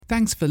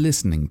Thanks for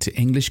listening to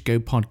English Go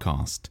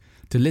Podcast.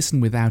 To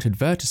listen without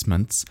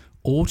advertisements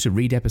or to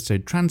read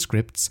episode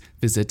transcripts,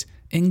 visit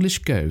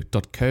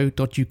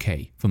englishgo.co.uk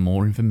for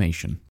more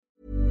information.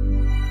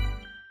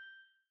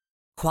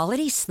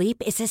 Quality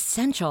sleep is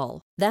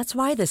essential. That's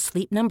why the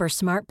Sleep Number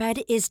Smart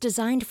Bed is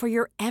designed for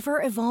your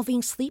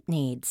ever-evolving sleep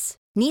needs.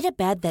 Need a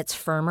bed that's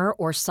firmer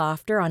or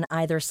softer on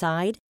either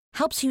side?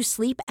 Helps you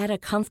sleep at a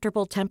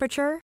comfortable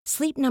temperature?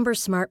 Sleep Number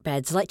Smart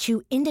Beds let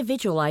you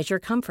individualize your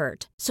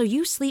comfort so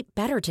you sleep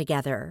better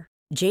together.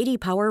 J.D.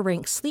 Power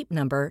ranks Sleep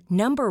Number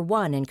number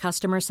 1 in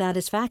customer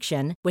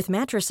satisfaction with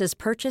mattresses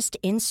purchased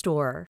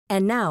in-store.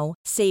 And now,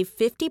 save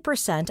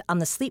 50% on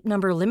the Sleep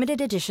Number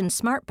Limited Edition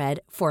Smart Bed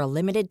for a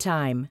limited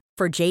time.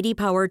 For J.D.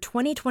 Power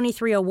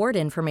 2023 award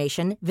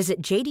information,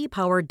 visit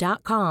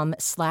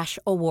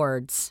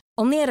jdpower.com/awards.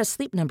 Only at a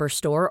Sleep Number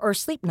store or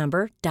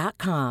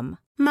sleepnumber.com.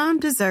 Mom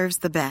deserves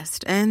the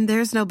best, and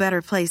there's no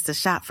better place to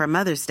shop for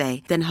Mother's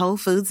Day than Whole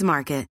Foods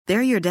Market.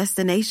 They're your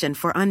destination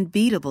for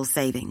unbeatable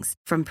savings,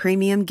 from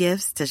premium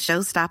gifts to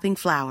show-stopping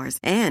flowers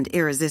and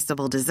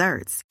irresistible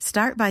desserts.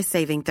 Start by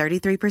saving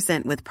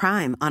 33% with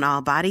Prime on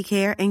all body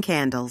care and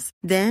candles.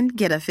 Then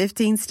get a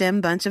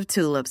 15-stem bunch of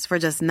tulips for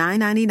just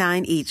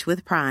 $9.99 each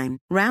with Prime.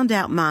 Round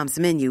out Mom's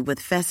menu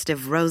with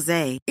festive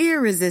rosé,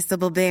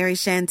 irresistible berry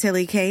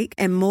chantilly cake,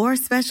 and more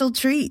special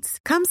treats.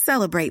 Come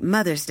celebrate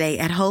Mother's Day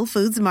at Whole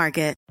Foods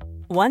Market.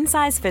 One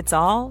size fits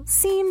all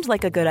seemed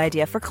like a good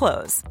idea for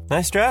clothes.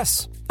 Nice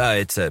dress.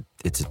 It's a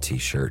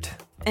t-shirt.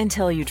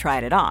 Until you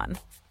tried it on.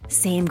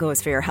 Same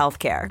goes for your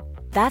healthcare.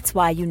 That's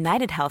why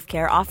United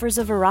Healthcare offers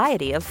a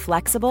variety of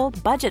flexible,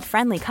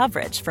 budget-friendly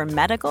coverage for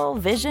medical,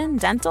 vision,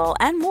 dental,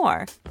 and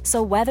more.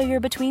 So whether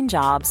you're between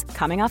jobs,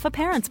 coming off a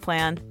parent's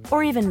plan,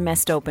 or even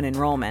missed open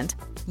enrollment,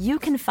 you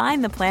can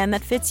find the plan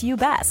that fits you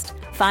best.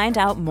 Find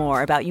out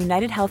more about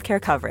United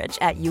Healthcare coverage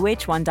at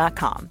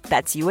uh1.com.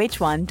 That's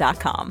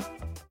uh1.com.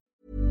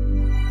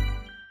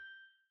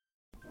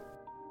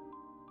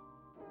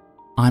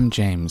 I'm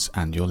James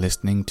and you're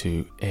listening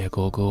to 英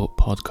語語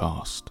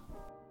Podcast。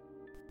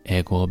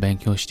英語を勉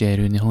強してい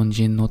る日本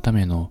人のた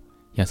めの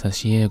優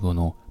しい英語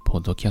のポ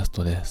ッドキャス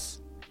トで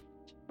す。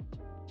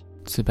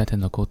すべて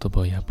の言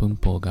葉や文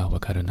法がわ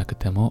からなく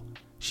ても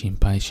心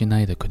配しな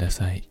いでくだ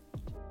さい。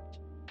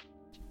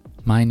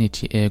毎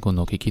日英語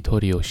の聞き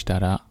取りをした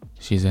ら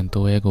自然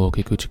と英語を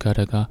聞く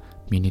力が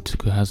身につ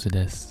くはず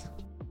です。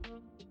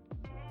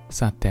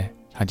さて、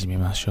始め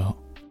ましょ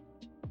う。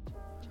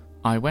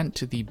I went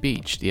to the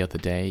beach the other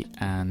day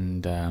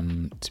and,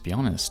 to be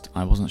honest,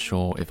 I wasn't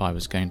sure if I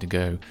was going to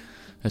go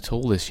at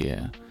all this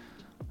year.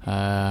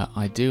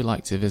 I do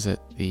like to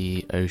visit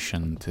the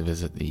ocean, to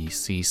visit the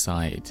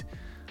seaside,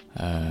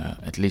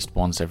 at least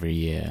once every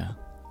year.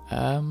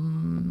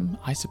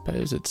 I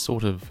suppose it's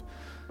sort of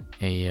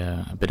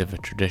a bit of a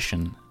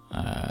tradition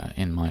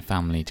in my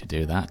family to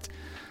do that.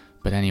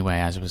 But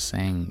anyway, as I was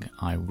saying,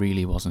 I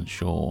really wasn't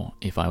sure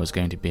if I was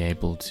going to be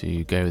able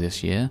to go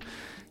this year,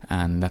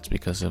 and that's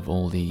because of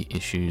all the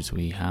issues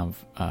we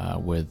have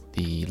with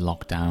the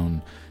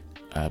lockdown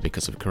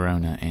because of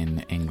Corona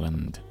in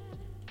England.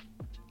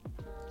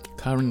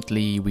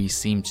 Currently, we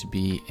seem to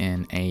be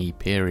in a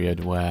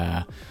period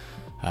where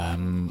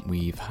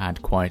we've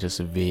had quite a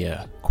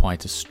severe,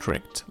 quite a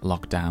strict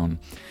lockdown,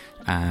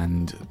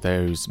 and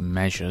those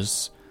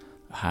measures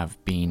have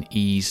been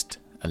eased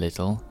a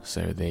little,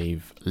 so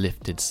they've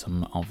lifted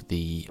some of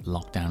the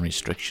lockdown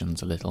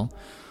restrictions a little.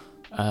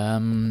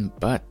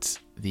 But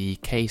the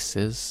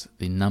cases,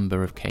 the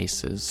number of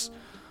cases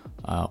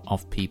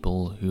of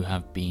people who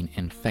have been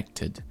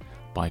infected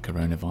by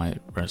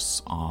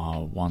coronavirus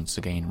are once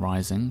again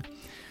rising.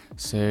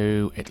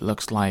 So it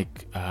looks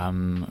like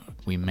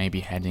we may be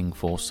heading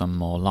for some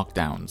more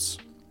lockdowns.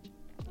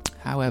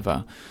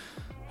 However,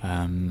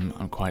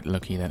 I'm quite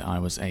lucky that I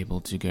was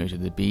able to go to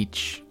the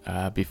beach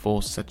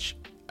before such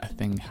a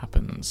thing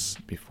happens,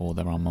 before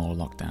there are more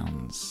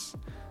lockdowns.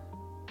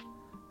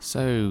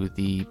 So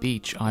the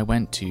beach I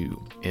went to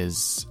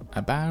is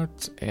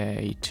about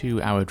a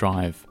 2-hour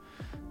drive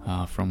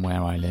from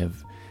where I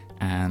live,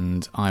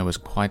 and I was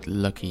quite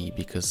lucky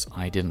because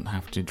I didn't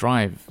have to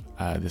drive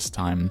this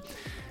time,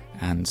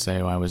 and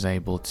so I was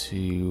able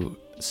to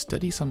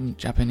study some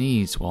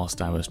Japanese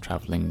whilst I was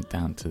travelling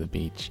down to the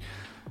beach.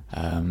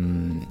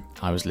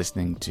 I was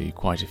listening to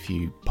quite a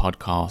few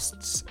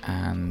podcasts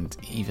and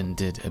even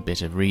did a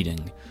bit of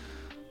reading.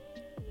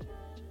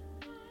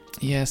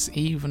 Yes,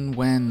 even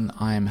when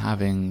I'm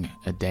having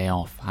a day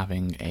off,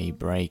 having a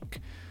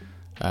break,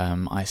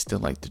 I still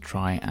like to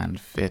try and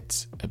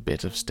fit a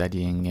bit of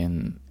studying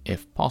in,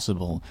 if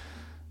possible,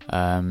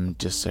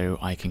 just so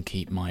I can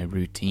keep my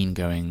routine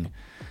going.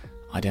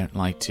 I don't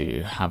like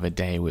to have a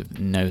day with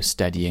no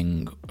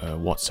studying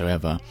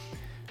whatsoever,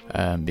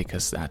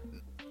 because that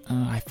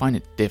I find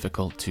it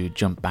difficult to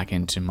jump back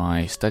into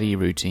my study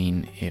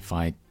routine if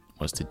I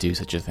was to do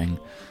such a thing.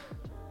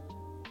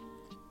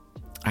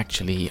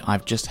 Actually,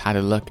 I've just had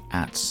a look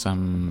at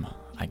some,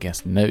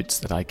 notes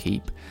that I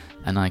keep,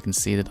 and I can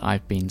see that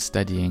I've been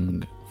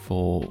studying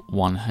for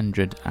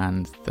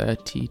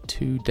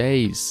 132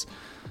 days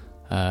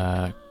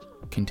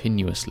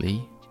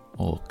continuously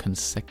or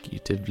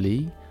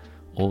consecutively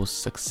or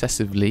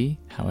successively,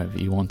 however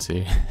you want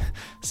to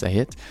say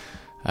it,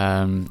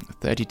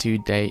 132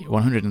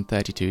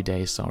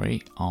 days,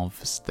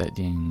 of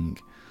studying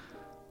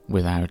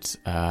without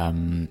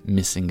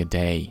missing a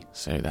day.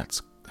 So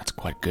that's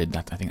quite good.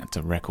 I think that's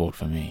a record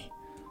for me.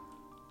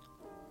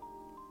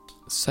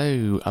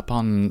 So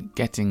upon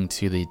getting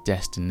to the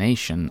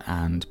destination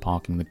and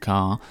parking the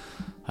car,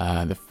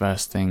 the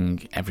first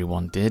thing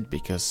everyone did,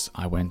 because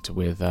I went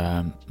with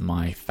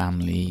my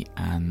family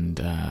and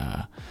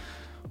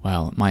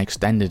my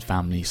extended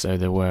family, so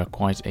there were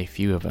quite a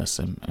few of us,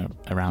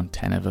 around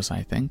 10 of us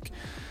I think.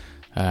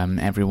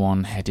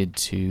 Everyone headed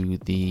to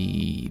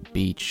the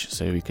beach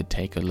so we could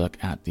take a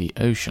look at the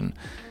ocean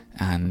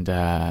and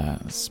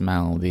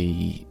smell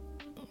the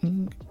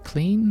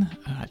clean,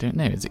 I don't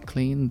know, is it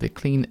clean? The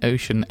clean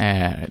ocean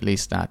air, at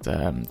least that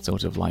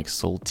sort of like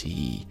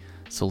salty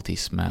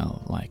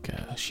smell, like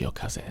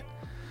shiokaze.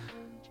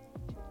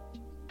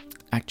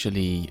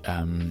 Actually,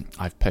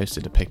 I've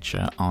posted a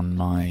picture on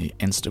my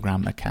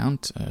Instagram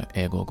account,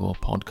 Eigogo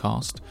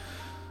Podcast,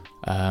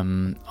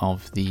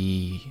 of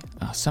the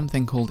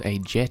something called a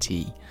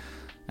jetty,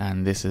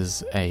 and this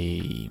is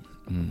I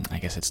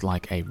guess it's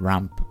like a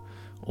ramp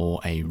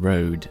or a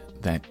road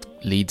that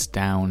leads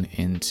down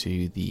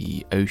into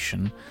the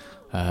ocean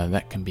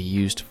that can be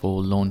used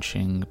for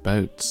launching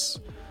boats,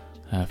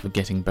 for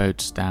getting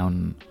boats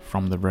down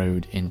from the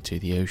road into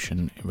the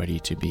ocean ready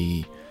to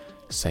be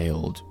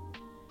sailed.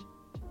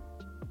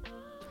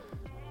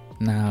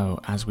 Now,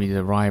 as we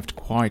arrived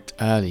quite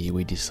early,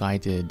 we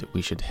decided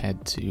we should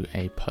head to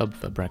a pub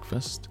for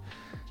breakfast,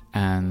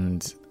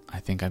 and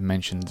I think I've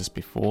mentioned this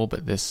before,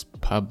 but this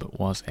pub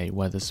was a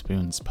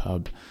Wetherspoons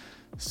pub,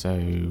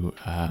 so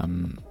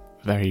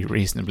very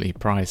reasonably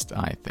priced,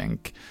 I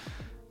think.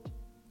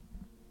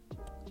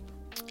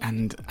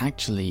 And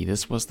actually,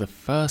 this was the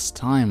first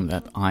time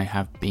that I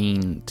have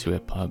been to a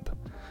pub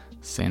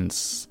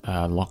since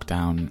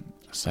lockdown,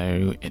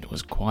 so it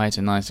was quite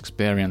a nice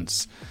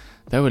experience,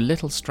 though a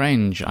little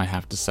strange, I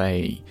have to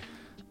say.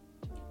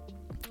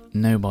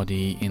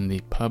 Nobody in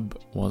the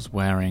pub was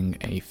wearing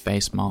a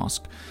face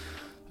mask,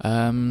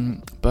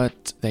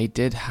 but they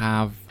did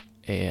have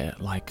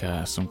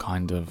some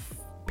kind of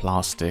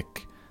plastic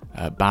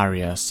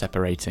barrier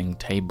separating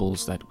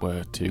tables that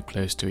were too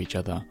close to each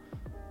other.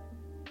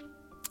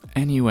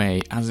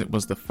 Anyway, as it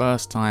was the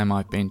first time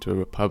I've been to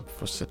a pub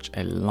for such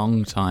a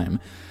long time,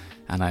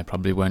 and I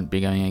probably won't be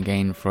going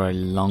again for a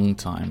long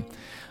time,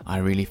 I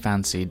really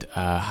fancied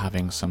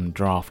having some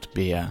draft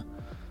beer.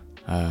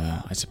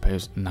 I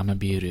suppose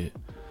namabiru.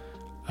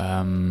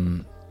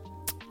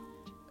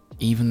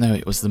 Even though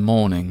it was the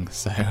morning,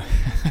 so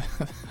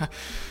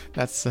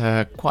that's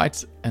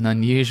quite an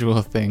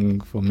unusual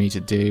thing for me to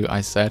do.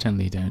 I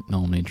certainly don't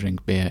normally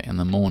drink beer in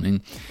the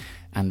morning,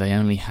 and they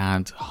only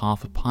had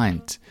half a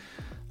pint.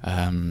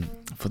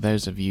 For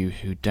those of you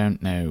who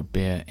don't know,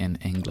 beer in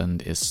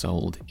England is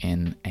sold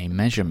in a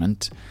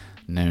measurement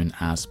known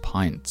as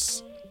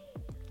pints,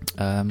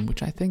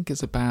 which I think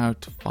is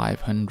about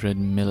 500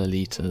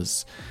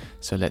 millilitres.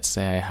 So let's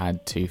say I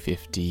had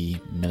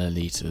 250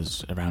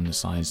 millilitres, around the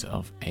size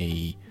of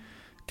a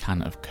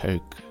can of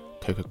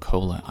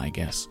Coca-Cola, I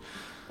guess.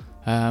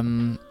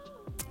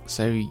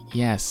 So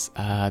yes,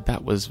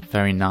 that was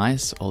very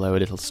nice, although a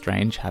little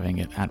strange having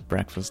it at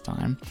breakfast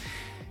time.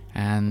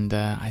 And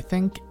I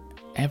think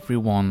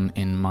everyone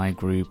in my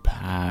group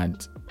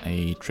had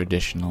a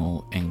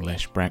traditional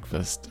English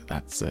breakfast.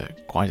 That's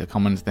quite a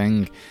common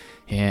thing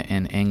here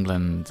in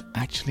England.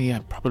 Actually, I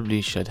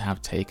probably should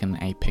have taken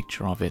a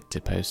picture of it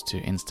to post to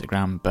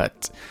Instagram,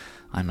 but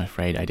I'm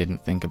afraid I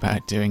didn't think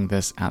about doing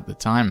this at the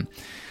time.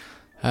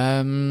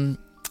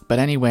 But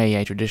anyway,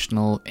 a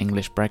traditional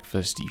English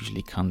breakfast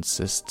usually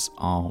consists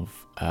of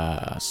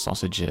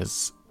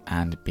sausages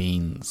and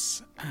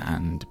beans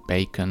and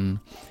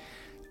bacon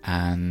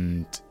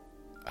and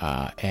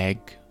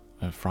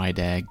fried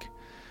egg,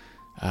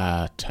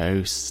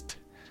 toast,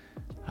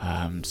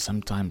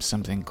 sometimes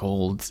something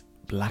called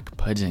black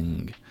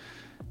pudding,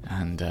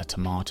 and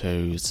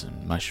tomatoes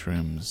and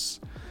mushrooms.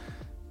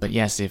 But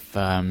yes, if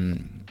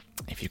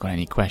you've got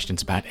any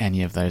questions about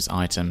any of those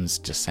items,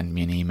 just send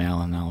me an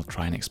email and I'll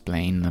try and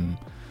explain them,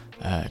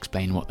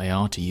 explain what they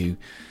are to you.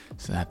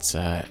 So that's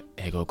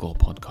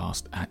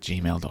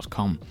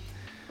eigogorpodcast@gmail.com.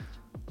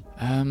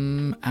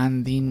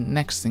 And the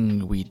next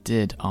thing we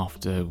did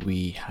after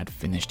we had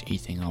finished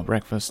eating our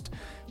breakfast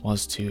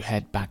was to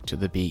head back to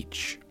the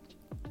beach.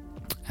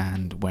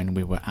 And when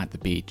we were at the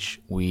beach,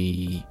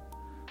 we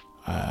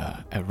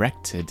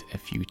erected a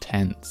few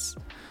tents.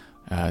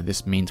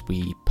 This means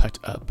we put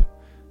up,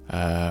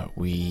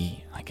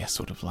 we, I guess,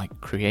 sort of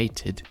like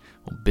created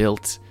or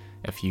built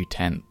a few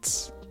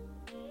tents.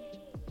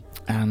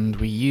 And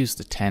we used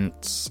the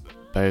tents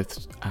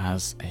both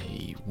as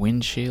a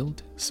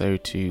windshield, so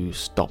to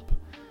stop,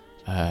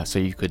 so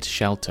you could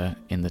shelter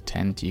in the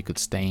tent, you could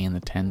stay in the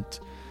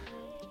tent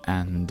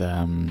and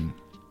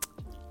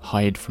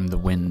hide from the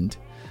wind,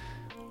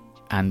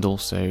 and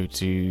also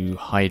to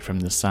hide from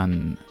the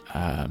sun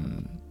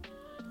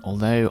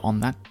although on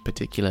that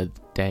particular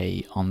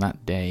day,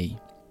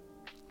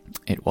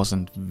 it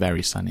wasn't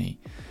very sunny,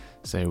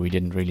 so we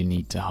didn't really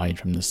need to hide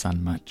from the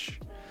sun much.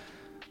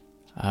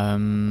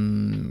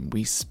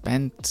 We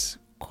spent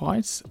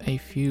quite a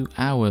few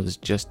hours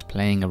just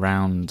playing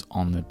around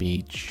on the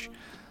beach.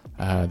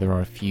 There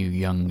are a few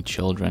young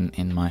children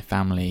in my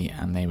family,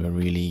 and they were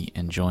really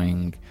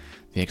enjoying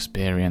the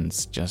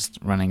experience, just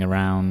running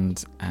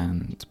around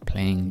and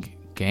playing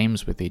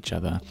games with each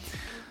other.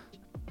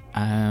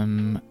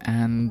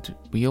 And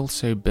we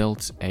also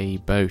built a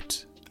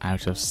boat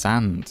out of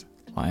sand,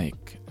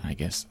 like, I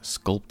guess,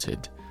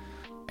 sculpted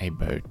a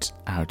boat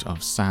out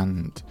of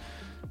sand.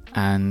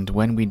 And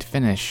when we'd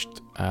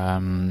finished,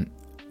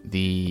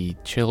 the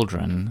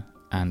children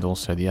and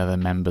also the other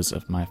members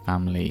of my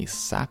family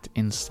sat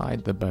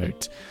inside the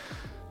boat.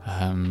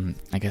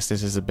 I guess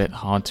this is a bit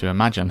hard to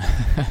imagine,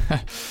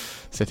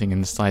 sitting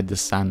inside the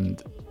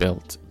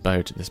sand-built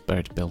boat, this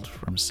boat built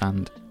from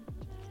sand.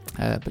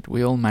 But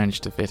we all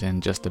managed to fit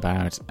in just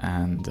about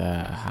and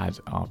had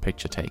our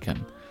picture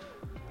taken.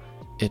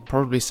 It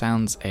probably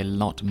sounds a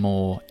lot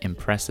more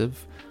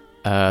impressive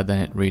than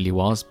it really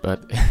was,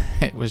 but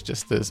it was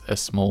just a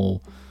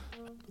small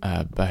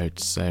boat,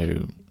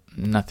 so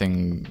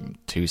nothing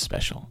too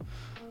special.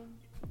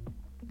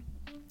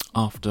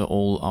 After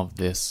all of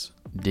this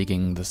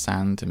digging the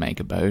sand to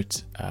make a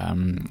boat,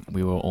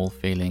 we were all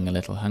feeling a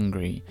little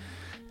hungry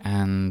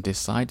and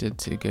decided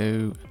to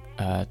go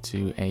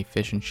to a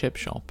fish and chip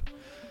shop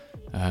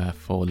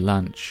for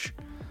lunch.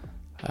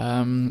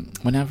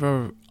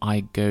 Whenever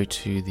I go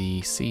to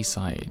the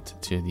seaside,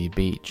 to the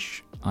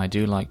beach, I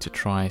do like to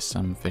try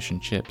some fish and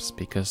chips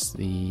because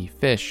the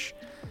fish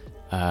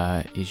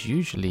is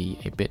usually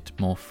a bit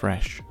more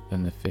fresh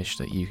than the fish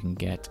that you can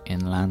get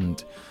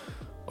inland,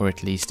 or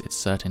at least it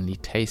certainly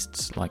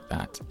tastes like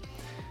that.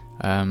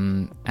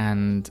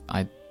 And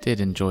I did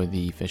enjoy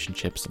the fish and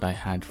chips that I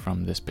had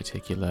from this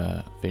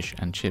particular fish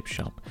and chip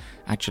shop.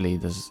 Actually,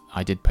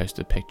 I did post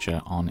a picture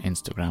on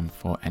Instagram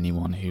for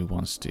anyone who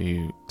wants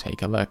to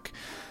take a look.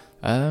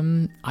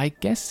 I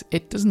guess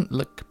it doesn't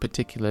look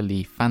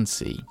particularly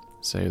fancy,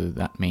 so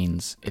that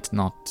means it's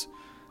not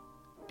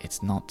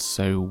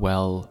so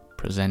well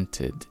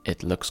presented.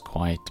 It looks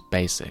quite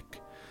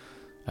basic.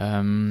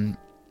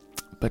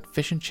 But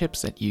fish and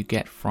chips that you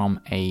get from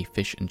a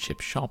fish and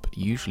chip shop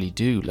usually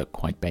do look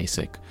quite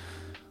basic.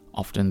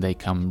 Often they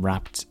come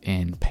wrapped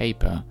in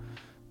paper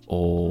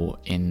or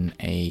in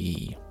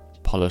a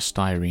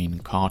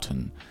polystyrene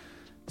carton.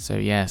 So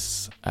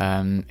yes,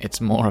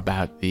 it's more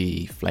about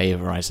the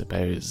flavour, I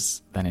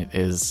suppose, than it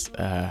is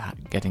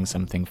getting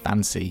something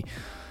fancy.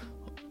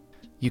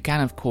 You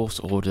can, of course,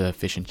 order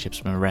fish and chips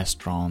from a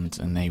restaurant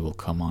and they will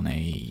come on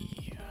a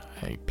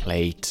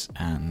plate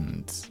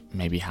and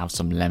maybe have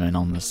some lemon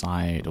on the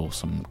side or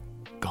some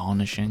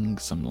garnishing,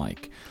 some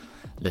like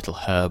little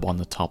herb on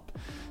the top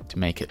to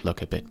make it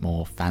look a bit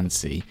more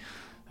fancy.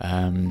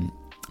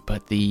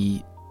 But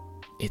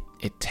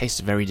it tastes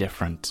very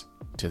different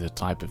to the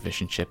type of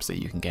fish and chips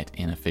that you can get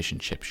in a fish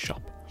and chip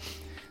shop.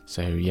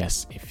 So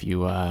yes, if you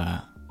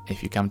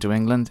come to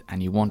England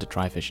and you want to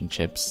try fish and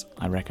chips,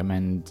 I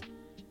recommend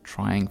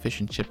trying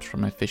fish and chips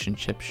from a fish and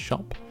chip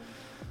shop,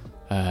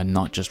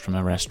 not just from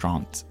a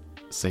restaurant,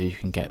 so you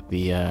can get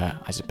the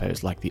I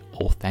suppose like the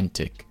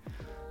authentic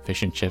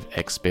fish and chip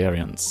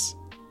experience,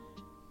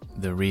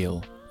 the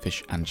real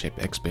fish and chip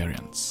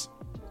experience.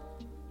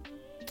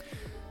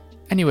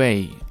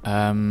 Anyway,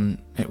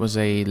 it was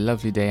a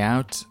lovely day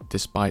out,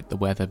 despite the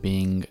weather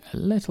being a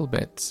little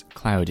bit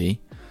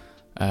cloudy.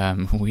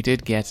 We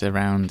did get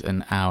around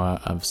an hour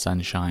of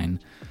sunshine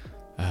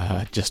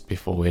just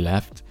before we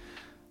left.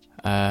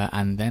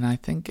 And then I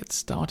think it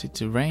started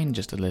to rain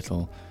just a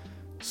little.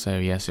 So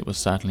yes, it was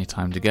certainly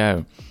time to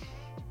go.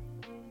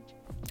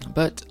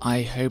 But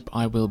I hope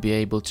I will be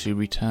able to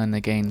return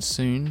again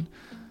soon.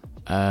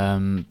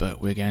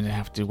 But we're going to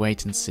have to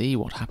wait and see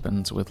what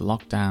happens with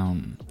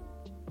lockdown.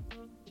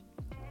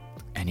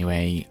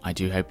 Anyway, I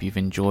do hope you've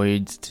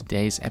enjoyed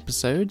today's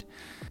episode.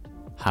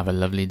 Have a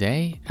lovely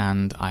day,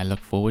 and I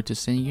look forward to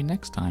seeing you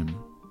next time.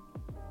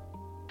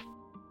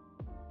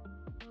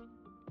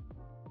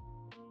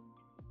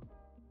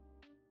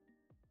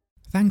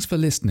 Thanks for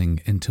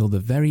listening until the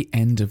very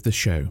end of the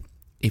show.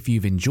 If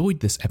you've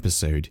enjoyed this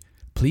episode,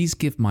 please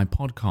give my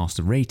podcast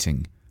a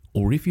rating,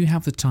 or if you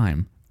have the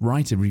time,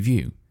 write a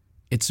review.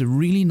 It's a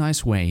really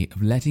nice way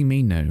of letting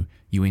me know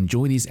you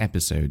enjoy these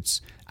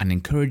episodes and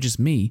encourages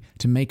me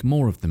to make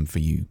more of them for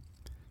you.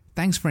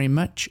 Thanks very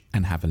much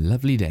and have a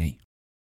lovely day.